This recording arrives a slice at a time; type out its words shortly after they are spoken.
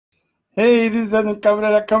Hey, this is Evan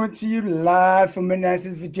Cabrera coming to you live from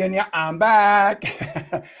Manassas, Virginia. I'm back.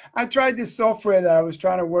 I tried this software that I was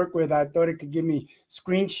trying to work with. I thought it could give me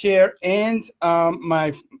screen share and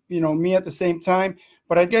me at the same time,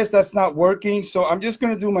 but I guess that's not working. So I'm just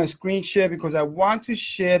going to do my screen share because I want to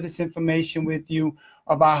share this information with you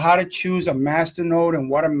about how to choose a master node and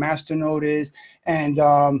what a master node is. And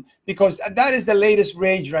because that is the latest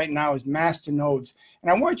rage right now is master nodes.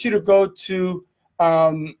 And I want you to go to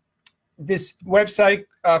this website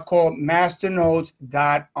called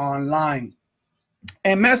masternodes.online.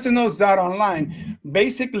 And masternodes.online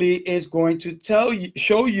basically is going to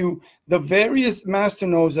show you the various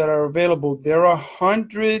masternodes that are available. There are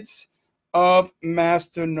hundreds of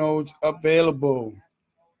masternodes available.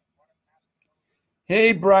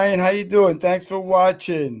 Hey, Brian, how you doing? Thanks for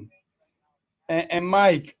watching. And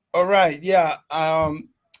Mike, all right, yeah.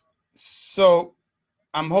 So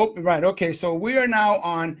I'm hoping, right. Okay, so we are now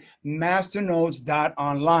on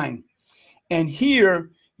masternodes.online. And here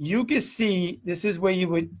you can see, this is where you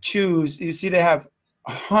would choose. You see they have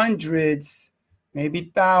hundreds,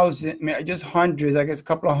 maybe thousands, just hundreds, I guess a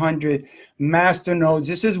couple of hundred masternodes.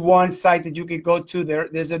 This is one site that you can go to.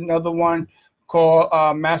 There's another one called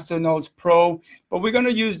Masternodes Pro, but we're going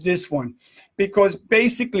to use this one because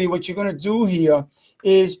basically what you're going to do here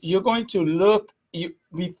is you're going to look,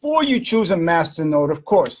 before you choose a masternode, of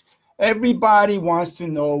course, everybody wants to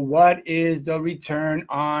know what is the return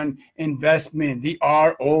on investment, the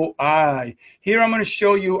ROI. Here I'm going to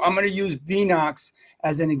show you, I'm going to use VNOX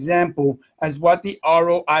as an example as what the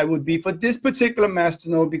ROI would be for this particular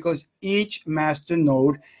masternode because each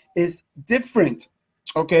masternode is different.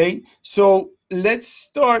 Okay, so let's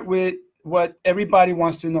start with what everybody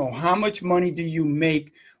wants to know. How much money do you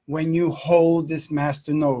make when you hold this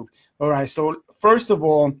masternode? All right, so first of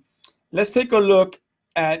all, let's take a look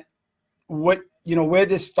at where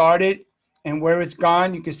this started and where it's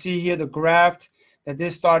gone. You can see here the graph that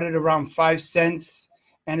this started around 5 cents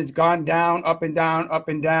and it's gone down, up and down, up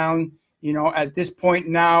and down. At this point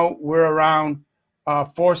now we're around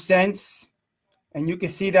 4 cents. And you can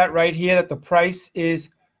see that right here that the price is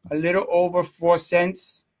a little over 4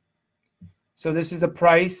 cents. So this is the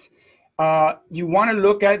price. You want to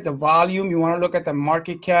look at the volume. You want to look at the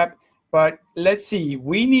market cap. But let's see,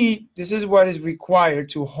 this is what is required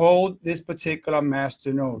to hold this particular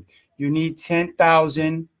masternode. You need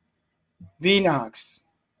 10,000 VNOX.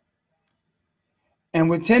 And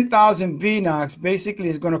with 10,000 VNOX, basically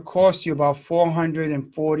it's going to cost you about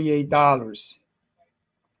 $448.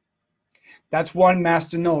 That's one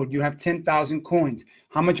masternode. You have 10,000 coins.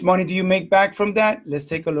 How much money do you make back from that? Let's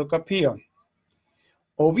take a look up here.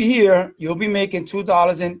 Over here, you'll be making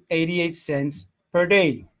 $2.88 per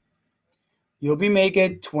day. You'll be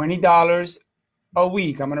making $20 a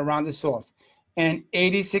week. I'm going to round this off. And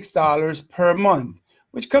 $86 per month,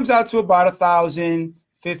 which comes out to about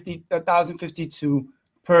 $1,052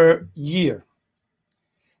 per year.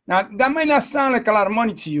 Now, that might not sound like a lot of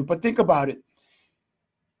money to you, but think about it.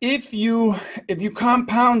 If you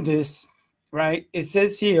compound this, right, it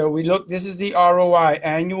says here, this is the ROI,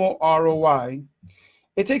 annual ROI.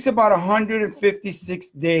 It takes about 156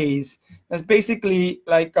 days. That's basically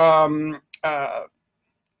like,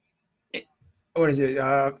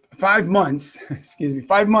 5 months, excuse me,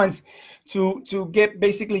 5 months to get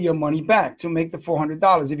basically your money back, to make the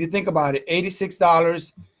 $400. If you think about it,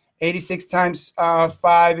 $86, 86 times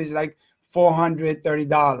 5 is like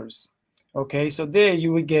 $430. Okay, so there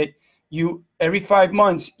you would get, every 5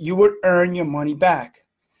 months, you would earn your money back.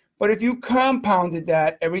 But if you compounded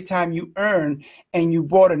that every time you earn and you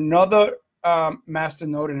bought another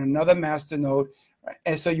masternode and another masternode,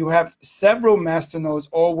 and so you have several masternodes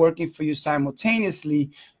all working for you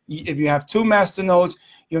simultaneously. If you have 2 masternodes,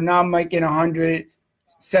 you're now making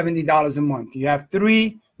 $170 a month. You have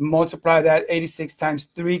 3, multiply that, 86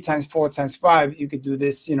 times 3 times 4 times 5. You could do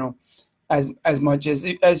this, as much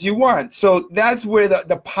as you want. So that's where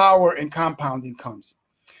the power in compounding comes.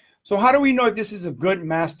 So how do we know if this is a good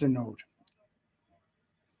masternode?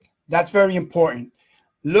 That's very important.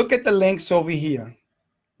 Look at the links over here,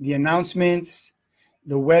 the announcements,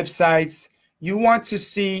 the websites. You want to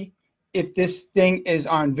see if this thing is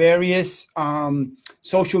on various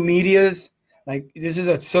social medias. Like this is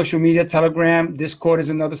a social media, Telegram. Discord is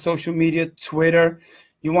another social media, Twitter.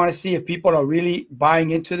 You want to see if people are really buying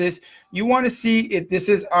into this. You want to see if this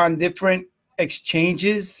is on different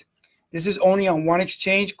exchanges. This is only on one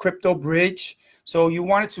exchange, Crypto Bridge. So you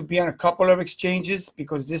want it to be on a couple of exchanges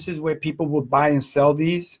because this is where people will buy and sell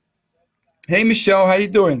these. Hey, Michelle, how you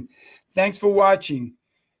doing? Thanks for watching.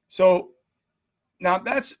 So now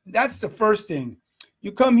that's the first thing.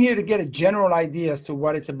 You come here to get a general idea as to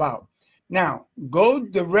what it's about. Now, go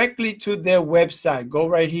directly to their website. Go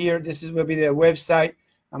right here. This will be their website.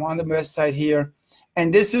 I'm on the website here.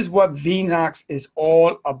 And this is what VNOX is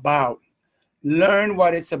all about. Learn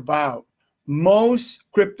what it's about. Most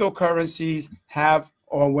cryptocurrencies have,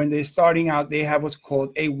 or when they're starting out, they have what's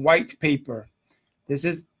called a white paper. This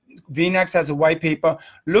is VNOX has a white paper.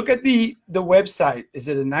 Look at the website. Is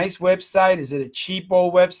it a nice website? Is it a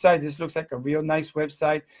cheapo website? This looks like a real nice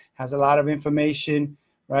website. Has a lot of information,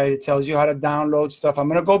 right? It tells you how to download stuff. I'm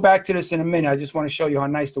going to go back to this in a minute. I just want to show you how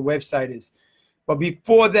nice the website is. But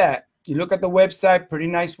before that, you look at the website, pretty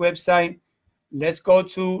nice website. Let's go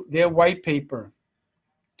to their white paper.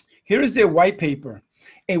 Here is their white paper.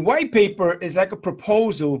 A white paper is like a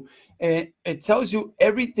proposal, and it tells you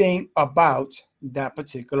everything about that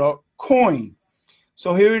particular coin.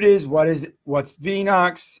 So here it is. What's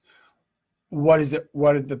VNOX? What is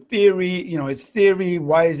the theory? You know, its theory.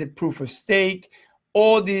 Why is it proof of stake?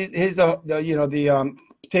 All these. Here's the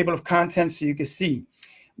table of contents so you can see.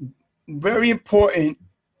 Very important.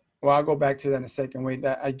 Well, I'll go back to that in a second. Wait,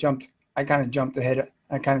 that I kind of jumped ahead.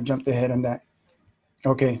 On that.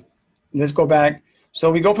 Okay, let's go back. So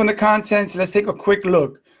we go from the contents. Let's take a quick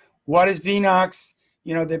look. What is VNOX?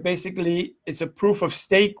 You know, it's a proof of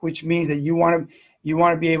stake, which means that you want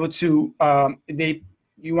to be able to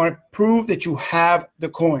you want to prove that you have the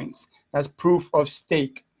coins. That's proof of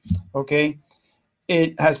stake. Okay.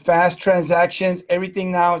 It has fast transactions.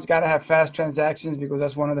 Everything now has got to have fast transactions because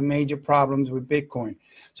that's one of the major problems with Bitcoin.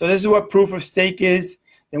 So this is what proof of stake is.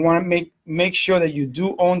 They want to make sure that you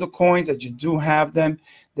do own the coins, that you do have them.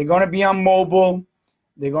 They're going to be on mobile.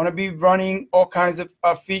 They're going to be running all kinds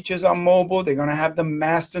of features on mobile. Going to have the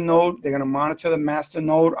Masternode. They're going to monitor the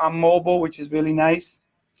Masternode on mobile, which is really nice.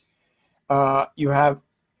 You have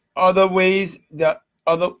other ways that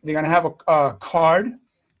they're going to have a card,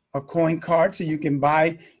 a coin card, so you can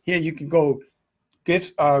buy here. You can go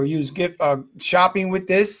use gift shopping with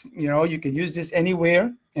this. You know, you can use this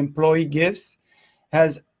anywhere. Employee gifts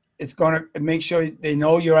it's going to make sure they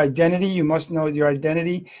know your identity. You must know your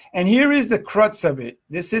identity. And here is the crux of it.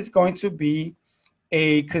 This is going to be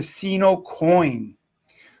a casino coin.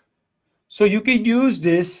 So you could use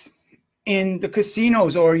this in the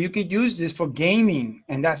casinos, or you could use this for gaming.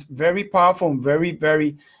 And that's very powerful and very,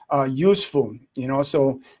 very useful. You know,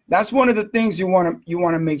 so that's one of the things you want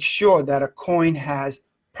to make sure that a coin has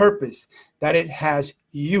purpose, that it has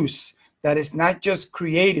use, that it's not just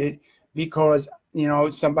created because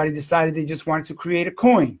somebody decided they just wanted to create a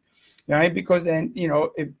coin, right? Because then,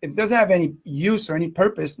 if it doesn't have any use or any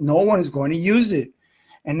purpose, no one is going to use it.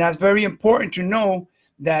 And that's very important to know,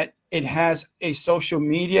 that it has a social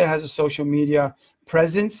media,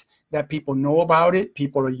 presence, that people know about it.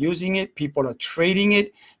 People are using it. People are trading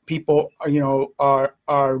it. People, know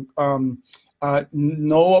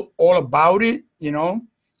all about it.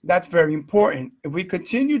 That's very important. If we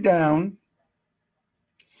continue down,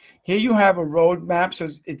 here you have a roadmap, so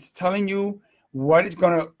it's telling you how it's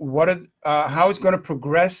going to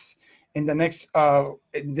progress in the next for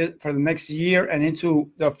the next year and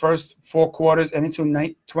into the first 4 quarters and into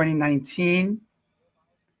 2019.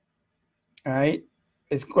 All right,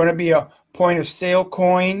 it's going to be a point of sale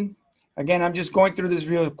coin. Again, I'm just going through this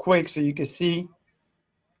real quick so you can see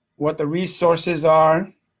what the resources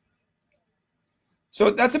are. So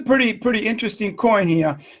that's a pretty interesting coin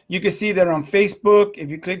here. You can see that on Facebook. If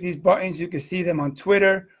you click these buttons, you can see them on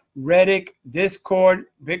Twitter, Reddit, Discord,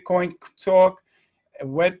 Bitcoin Talk,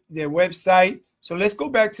 their website. So let's go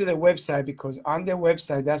back to their website, because on their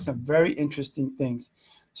website, that's some very interesting things.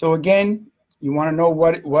 So again, you want to know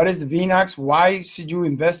what is the VNOX? Why should you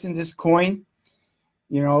invest in this coin?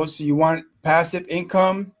 So you want passive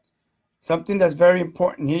income, something that's very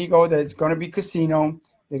important. Here you go, that it's going to be casino.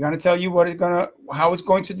 They're going to tell you how it's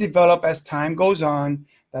going to develop as time goes on.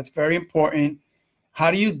 That's very important. How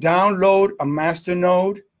do you download a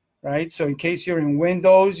Masternode, right? So in case you're in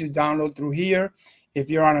Windows, you download through here. If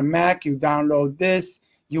you're on a Mac, you download this.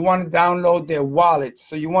 You want to download their wallet.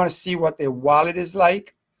 So you want to see what their wallet is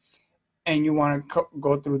like, and you want to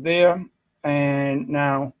go through there. And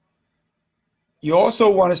now you also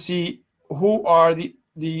want to see who are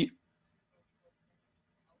the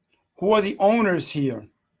owners here.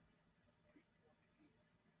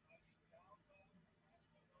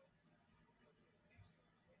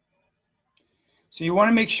 So you want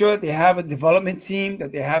to make sure that they have a development team,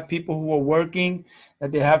 that they have people who are working,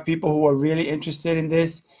 that they have people who are really interested in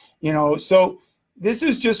this. So this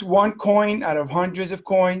is just one coin out of hundreds of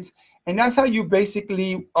coins. And that's how you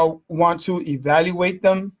basically want to evaluate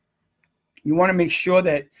them. You want to make sure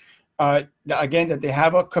that again, that they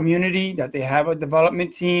have a community, that they have a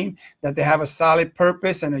development team, that they have a solid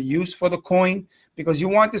purpose and a use for the coin, because you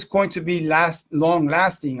want this coin to be long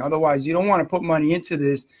lasting. Otherwise, you don't want to put money into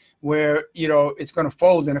this where, you know, it's going to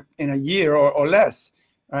fold in a year or less,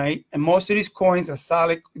 right? And most of these coins are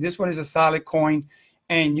solid. This one is a solid coin,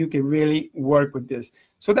 and you can really work with this.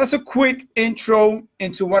 So that's a quick intro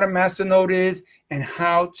into what a masternode is and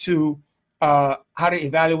how to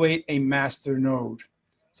evaluate a masternode.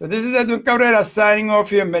 So this is Edwin Cabrera signing off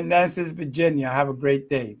here in Manassas, Virginia. Have a great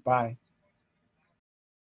day. Bye.